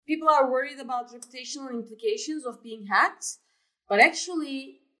people are worried about reputational implications of being hacked, but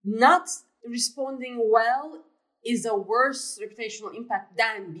actually not responding well is a worse reputational impact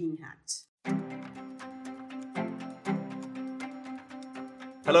than being hacked.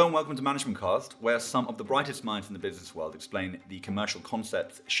 Hello and welcome to ManagementCast, where some of the brightest minds in the business world explain the commercial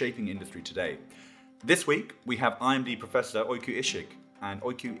concepts shaping industry today. This week, we have IMD Professor Oyku Isik, and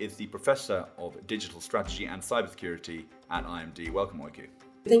Oyku is the Professor of Digital Strategy and Cybersecurity at IMD. Welcome, Oyku.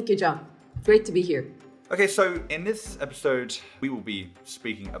 Thank you, John. Great to be here. Okay, so in this episode, we will be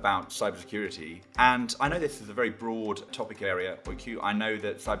speaking about cybersecurity. And I know this is a very broad topic area, Oyku. I know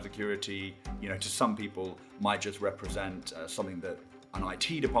that cybersecurity, to some people might just represent something that an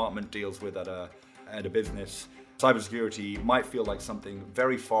IT department deals with at a business. Cybersecurity might feel like something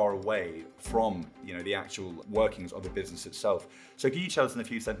very far away from, the actual workings of a business itself. So can you tell us in a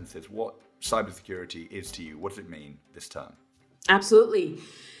few sentences what cybersecurity is to you? What does it mean, this term? Absolutely.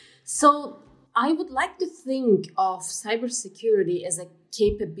 So I would like to think of cybersecurity as a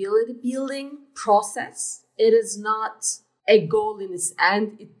capability building process. It is not a goal in its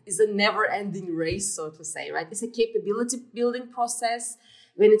end. It is a never-ending race, so to say, right? It's a capability building process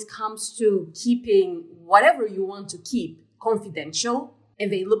when it comes to keeping whatever you want to keep confidential,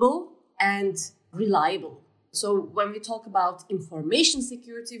 available, and reliable. So when we talk about information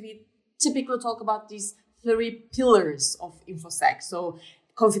security, we typically talk about these three pillars of InfoSec. So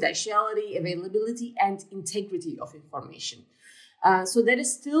confidentiality, availability, and integrity of information. So that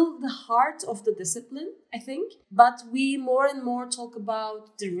is still the heart of the discipline, I think. But we more and more talk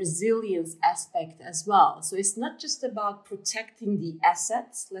about the resilience aspect as well. So it's not just about protecting the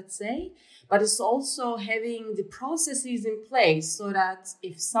assets, let's say, but it's also having the processes in place so that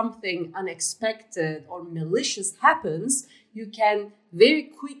if something unexpected or malicious happens, you can very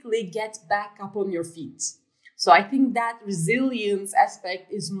quickly get back up on your feet. So I think that resilience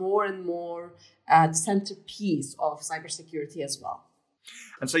aspect is more and more the centerpiece of cybersecurity as well.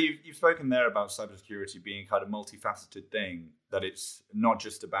 And so you've spoken there about cybersecurity being kind of multifaceted thing, that it's not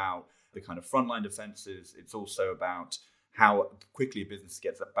just about the kind of frontline defenses, it's also about how quickly a business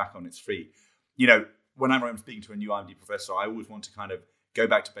gets back on its feet. Whenever I'm speaking to a new IMD professor, I always want to kind of go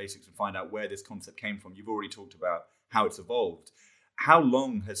back to basics and find out where this concept came from. You've already talked about how it's evolved. How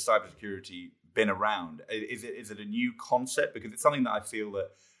long has cybersecurity been around? Is it a new concept? Because it's something that I feel that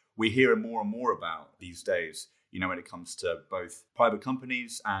we hear more and more about these days, when it comes to both private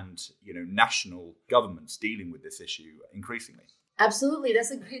companies and, national governments dealing with this issue increasingly. Absolutely.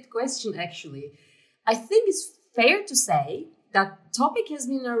 That's a great question, actually. I think it's fair to say that topic has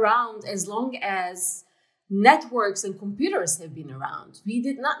been around as long as networks and computers have been around. We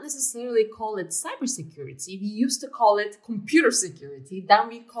did not necessarily call it cybersecurity. We used to call it computer security. Then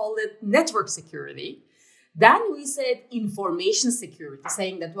we call it network security. Then we said information security,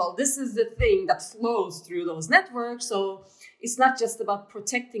 saying that, this is the thing that flows through those networks. So it's not just about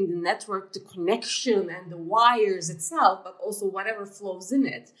protecting the network, the connection and the wires itself, but also whatever flows in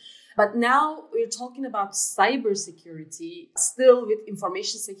it. But now we're talking about cybersecurity, still with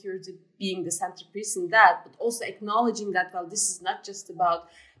information security being the centerpiece in that, but also acknowledging that, this is not just about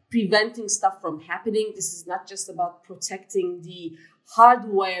preventing stuff from happening. This is not just about protecting the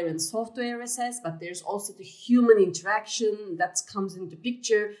hardware and software assets, but there's also the human interaction that comes into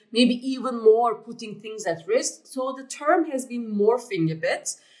picture, maybe even more putting things at risk. So the term has been morphing a bit,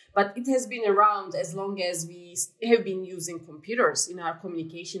 but it has been around as long as we have been using computers in our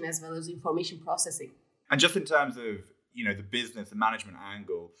communication as well as information processing. And just in terms of, the business, the management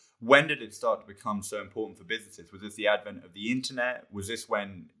angle, when did it start to become so important for businesses? Was this the advent of the internet? Was this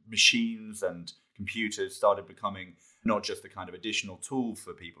when machines and computers started becoming not just a kind of additional tool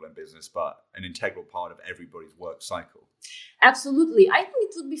for people in business, but an integral part of everybody's work cycle? Absolutely. I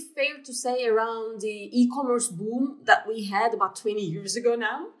think it would be fair to say around the e-commerce boom that we had about 20 years ago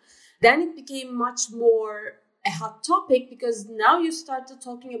now. Then it became much more a hot topic because now you started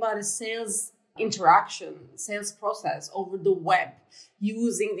talking about a sales interaction, sales process over the web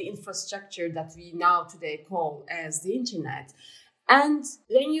using the infrastructure that we now today call as the internet. And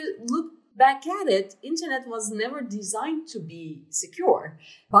when you look back at it, internet was never designed to be secure.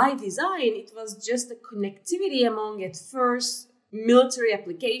 By design, it was just a connectivity among, at first, military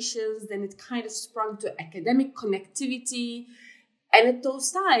applications, then it kind of sprung to academic connectivity. And at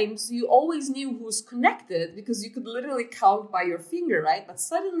those times, you always knew who's connected because you could literally count by your finger, right? But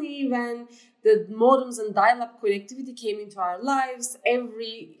suddenly when the modems and dial-up connectivity came into our lives,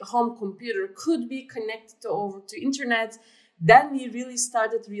 every home computer could be connected over to internet. Then we really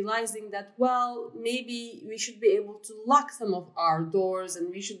started realizing that, maybe we should be able to lock some of our doors and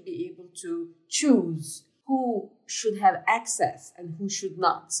we should be able to choose who should have access and who should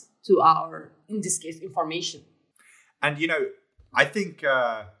not to our, in this case, information. And, I think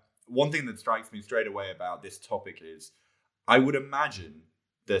one thing that strikes me straight away about this topic is I would imagine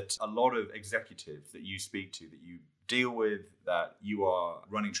that a lot of executives that you speak to, that you deal with, that you are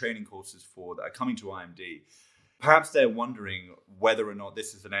running training courses for, that are coming to IMD, perhaps they're wondering whether or not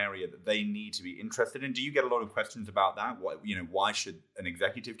this is an area that they need to be interested in. Do you get a lot of questions about that? Why should an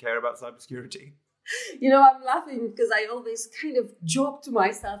executive care about cybersecurity? I'm laughing because I always kind of joke to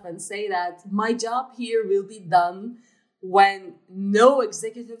myself and say that my job here will be done when no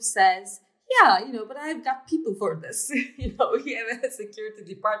executive says, but I've got people for this. We have a security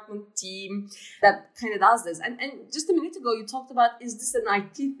department team that kind of does this. And just a minute ago, you talked about, is this an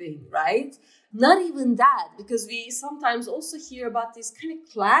IT thing, right? Not even that, because we sometimes also hear about this kind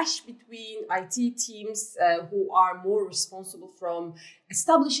of clash between IT teams who are more responsible from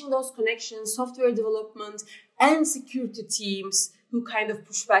establishing those connections, software development, and security teams who kind of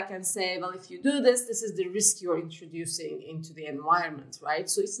push back and say, well, if you do this, this is the risk you're introducing into the environment, right?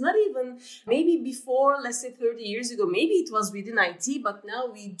 So it's not even, maybe before, let's say 30 years ago, maybe it was within IT, but now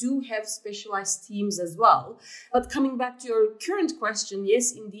we do have specialized teams as well. But coming back to your current question,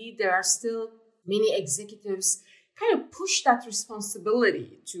 yes, indeed, there are still many executives kind of push that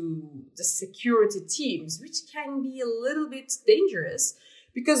responsibility to the security teams, which can be a little bit dangerous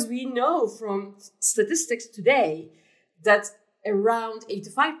because we know from statistics today that around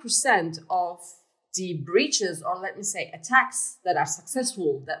 85% of the breaches, or let me say attacks that are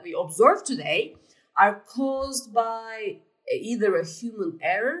successful that we observe today, are caused by either a human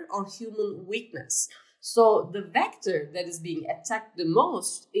error or human weakness. So the vector that is being attacked the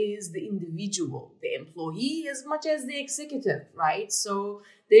most is the individual, the employee, as much as the executive, right? So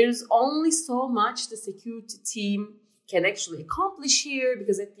there's only so much the security team can actually accomplish here,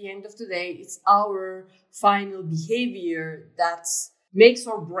 because at the end of the day, it's our final behavior that makes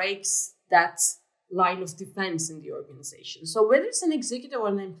or breaks that line of defense in the organization. So whether it's an executive or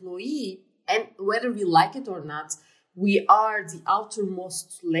an employee, and whether we like it or not, we are the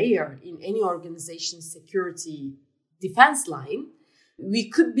outermost layer in any organization's security defense line. We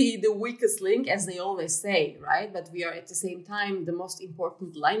could be the weakest link, as they always say, right? But we are at the same time the most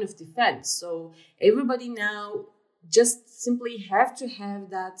important line of defense. So everybody now just simply have to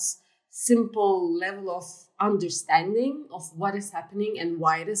have that simple level of understanding of what is happening and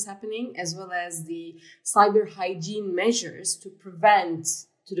why it is happening, as well as the cyber hygiene measures to prevent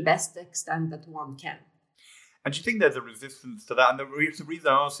to the best extent that one can. And do you think there's a resistance to that? And the reason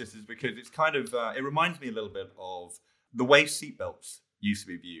I ask this is because it's kind of, it reminds me a little bit of the way seatbelts used to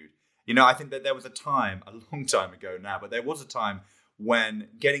be viewed. I think that there was a time, a long time ago now, but there was a time when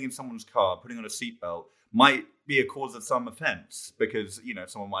getting in someone's car, putting on a seatbelt, might be a cause of some offense, because,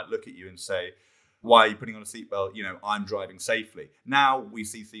 someone might look at you and say, why are you putting on a seatbelt? I'm driving safely. Now we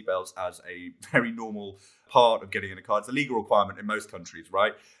see seatbelts as a very normal part of getting in a car. It's a legal requirement in most countries,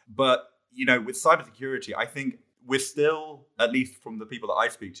 right? But, with cybersecurity, I think we're still, at least from the people that I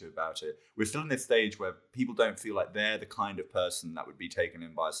speak to about it, we're still in this stage where people don't feel like they're the kind of person that would be taken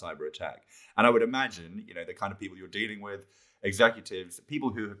in by a cyber attack. And I would imagine, the kind of people you're dealing with, executives, people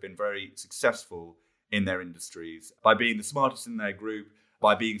who have been very successful in their industries, by being the smartest in their group,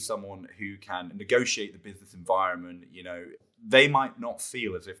 by being someone who can negotiate the business environment, they might not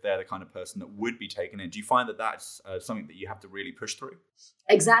feel as if they're the kind of person that would be taken in. Do you find that that's something that you have to really push through?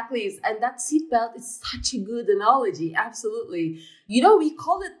 Exactly. And that seatbelt is such a good analogy. Absolutely. We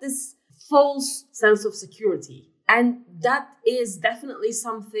call it this false sense of security. And that is definitely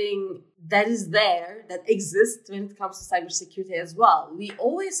something that is there, that exists when it comes to cybersecurity as well. We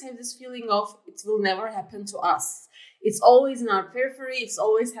always have this feeling of it will never happen to us. It's always in our periphery. It's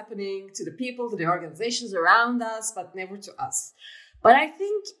always happening to the people, to the organizations around us, but never to us. But I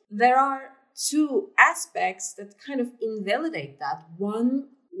think there are two aspects that kind of invalidate that. One,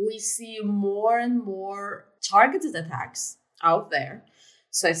 we see more and more targeted attacks out there.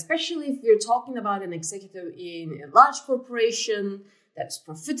 So especially if we're talking about an executive in a large corporation that's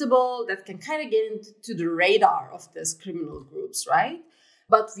profitable, that can kind of get into the radar of these criminal groups, right?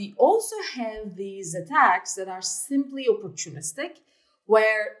 But we also have these attacks that are simply opportunistic,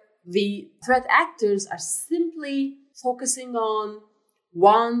 where the threat actors are simply focusing on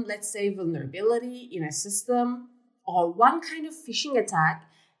one, let's say, vulnerability in a system or one kind of phishing attack,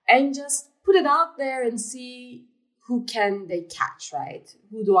 and just put it out there and see who can they catch, right?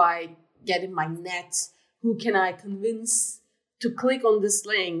 Who do I get in my net? Who can I convince to click on this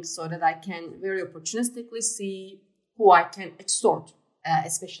link so that I can very opportunistically see who I can extort,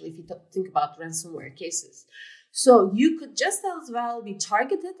 especially if you think about ransomware cases. So you could just as well be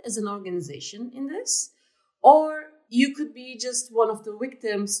targeted as an organization in this, or you could be just one of the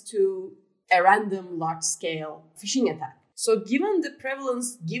victims to a random large-scale phishing attack. So given the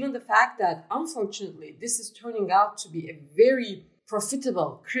prevalence, given the fact that unfortunately this is turning out to be a very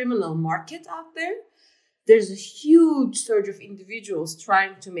profitable criminal market out there, there's a huge surge of individuals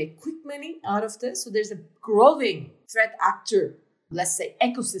trying to make quick money out of this. So there's a growing threat actor, let's say,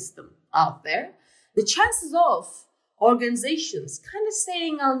 ecosystem out there. The chances of organizations kind of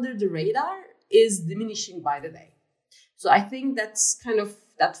staying under the radar is diminishing by the day. So I think that's kind of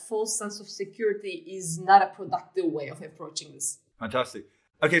that false sense of security is not a productive way of approaching this. Fantastic.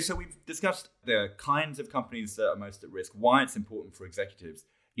 Okay, so we've discussed the kinds of companies that are most at risk, why it's important for executives.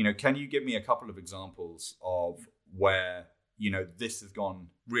 Can you give me a couple of examples of where, this has gone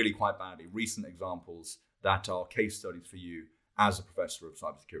really quite badly, recent examples that are case studies for you as a professor of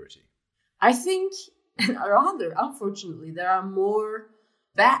cybersecurity? I think, and rather, unfortunately, there are more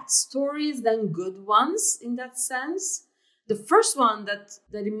bad stories than good ones in that sense. The first one that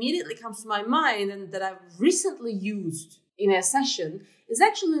immediately comes to my mind and that I've recently used in a session is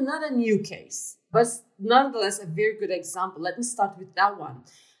actually not a new case, but nonetheless a very good example. Let me start with that one.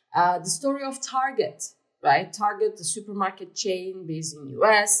 The story of Target, right? Target, the supermarket chain based in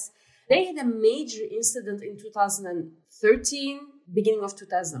US. They had a major incident in 2013, beginning of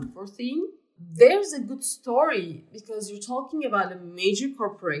 2014. There's a good story because you're talking about a major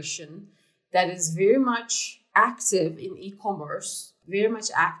corporation that is very much active in e-commerce, very much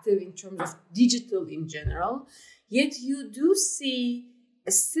active in terms of digital in general. Yet you do see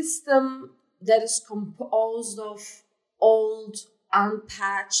a system that is composed of old,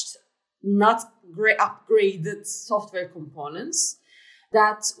 unpatched, not upgraded software components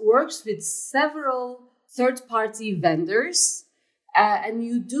that works with several third-party vendors. And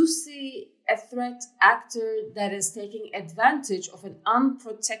you do see a threat actor that is taking advantage of an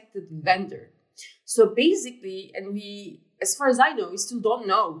unprotected vendor. So basically, and we, as far as I know, we still don't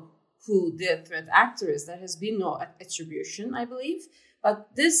know who the threat actor is. There has been no attribution, I believe.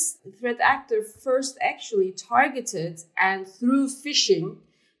 But this threat actor first actually targeted and through phishing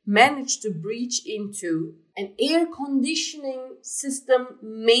managed to breach into an air conditioning system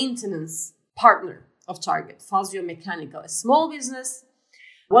maintenance partner of Target, Fazio Mechanical, a small business.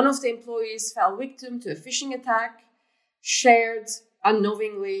 One of the employees fell victim to a phishing attack, shared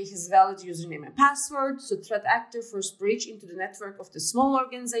unknowingly his valid username and password. So threat actor first breached into the network of the small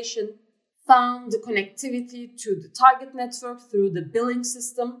organization, found the connectivity to the target network through the billing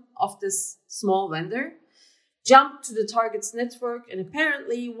system of this small vendor, jumped to the target's network, and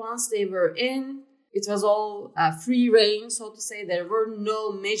apparently once they were in, it was all free reign, so to say. There were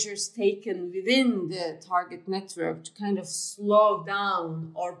no measures taken within the target network to kind of slow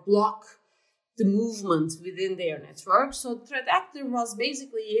down or block the movement within their network. So threat actor was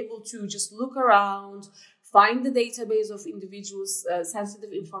basically able to just look around, find the database of individuals'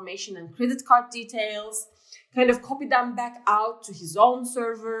 sensitive information and credit card details, kind of copy them back out to his own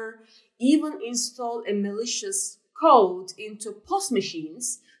server, even install a malicious code into POS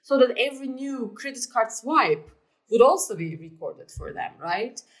machines so that every new credit card swipe would also be recorded for them,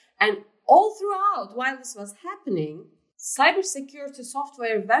 right? And all throughout, while this was happening, cybersecurity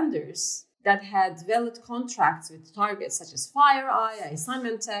software vendors that had valid contracts with targets such as FireEye,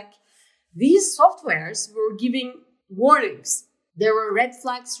 Symantec, these softwares were giving warnings. There were red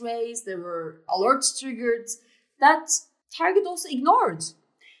flags raised, there were alerts triggered that Target also ignored.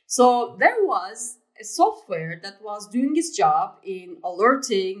 So there was a software that was doing its job in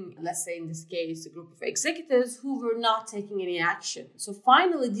alerting, let's say in this case, a group of executives who were not taking any action. So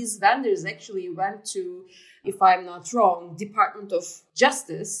finally, these vendors actually went to, if I'm not wrong, Department of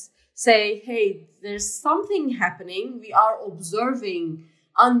Justice, say, hey, there's something happening. We are observing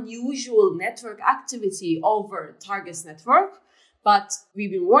unusual network activity over Target's network, but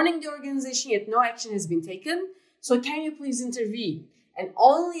we've been warning the organization, yet no action has been taken. So can you please intervene? And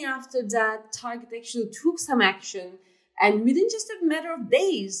only after that, Target actually took some action. And within just a matter of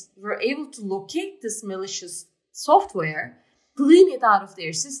days, we were able to locate this malicious software, clean it out of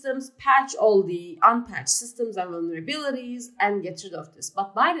their systems, patch all the unpatched systems and vulnerabilities, and get rid of this.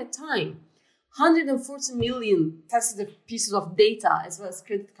 But by that time, 140 million sensitive pieces of data as well as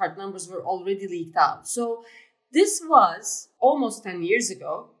credit card numbers were already leaked out. So this was almost 10 years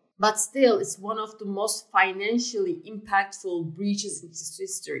ago, but still it's one of the most financially impactful breaches in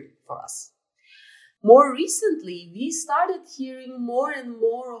history for us. More recently, we started hearing more and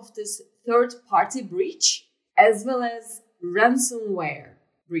more of this third-party breach as well as ransomware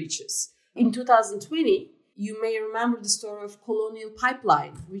breaches. In 2020, you may remember the story of Colonial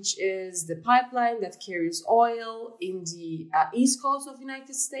Pipeline, which is the pipeline that carries oil in the east coast of the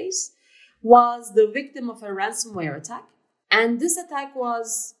United States. was the victim of a ransomware attack. And this attack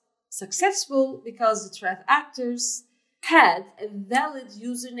was successful because the threat actors had a valid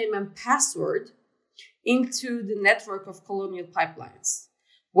username and password into the network of Colonial Pipelines.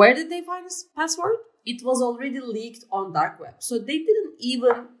 Where did they find this password? It was already leaked on dark web. So they didn't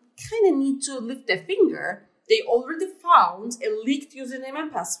even kind of need to lift their finger. They already found a leaked username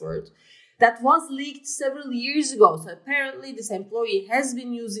and password that was leaked several years ago. So apparently this employee has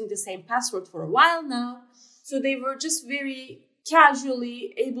been using the same password for a while now. So they were just very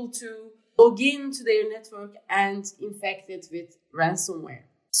casually able to log into their network and infect it with ransomware.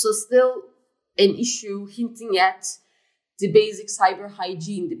 So still an issue hinting at the basic cyber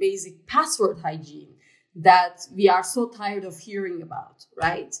hygiene, the basic password hygiene that we are so tired of hearing about,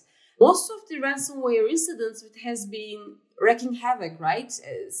 right? Most of the ransomware incidents which has been wreaking havoc, right,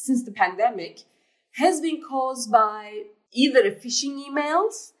 since the pandemic, has been caused by either phishing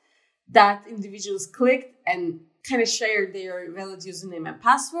emails that individuals clicked and kind of shared their valid username and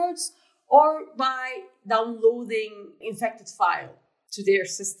passwords, or by downloading infected file to their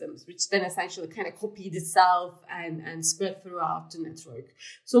systems, which then essentially kind of copied itself and spread throughout the network.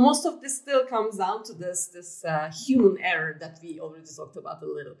 So most of this still comes down to this human error that we already talked about a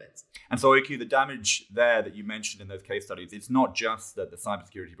little bit. And so, Oyku, the damage there that you mentioned in those case studies, it's not just that the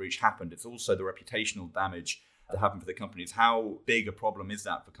cybersecurity breach happened, it's also the reputational damage that happened for the companies. How big a problem is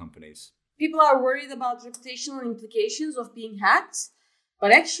that for companies? People are worried about reputational implications of being hacked,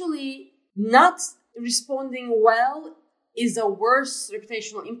 but actually not responding well is a worse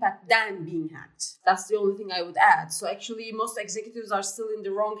reputational impact than being hacked. That's the only thing I would add. So actually, most executives are still in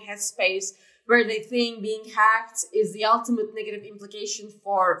the wrong headspace where they think being hacked is the ultimate negative implication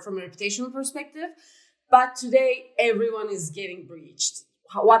from a reputational perspective. But today, everyone is getting breached.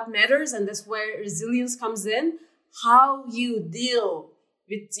 What matters, and that's where resilience comes in, how you deal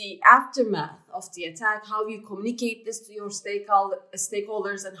with the aftermath of the attack, how you communicate this to your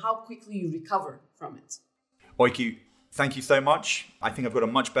stakeholders, and how quickly you recover from it. Oyku, thank you so much. I think I've got a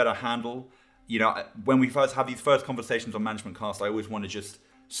much better handle. When we first have these first conversations on ManagementCast, I always want to just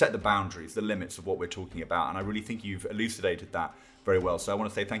set the boundaries, the limits of what we're talking about. And I really think you've elucidated that very well. So I want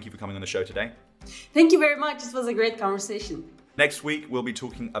to say thank you for coming on the show today. Thank you very much. It was a great conversation. Next week, we'll be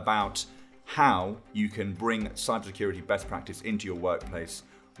talking about how you can bring cybersecurity best practice into your workplace,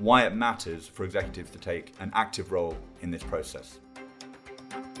 why it matters for executives to take an active role in this process.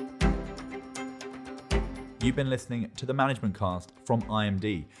 You've been listening to the ManagementCast from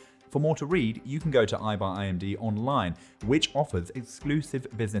IMD. For more to read, you can go to iBuyIMD online, which offers exclusive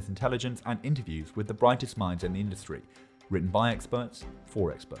business intelligence and interviews with the brightest minds in the industry, written by experts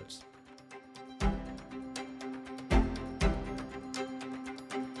for experts.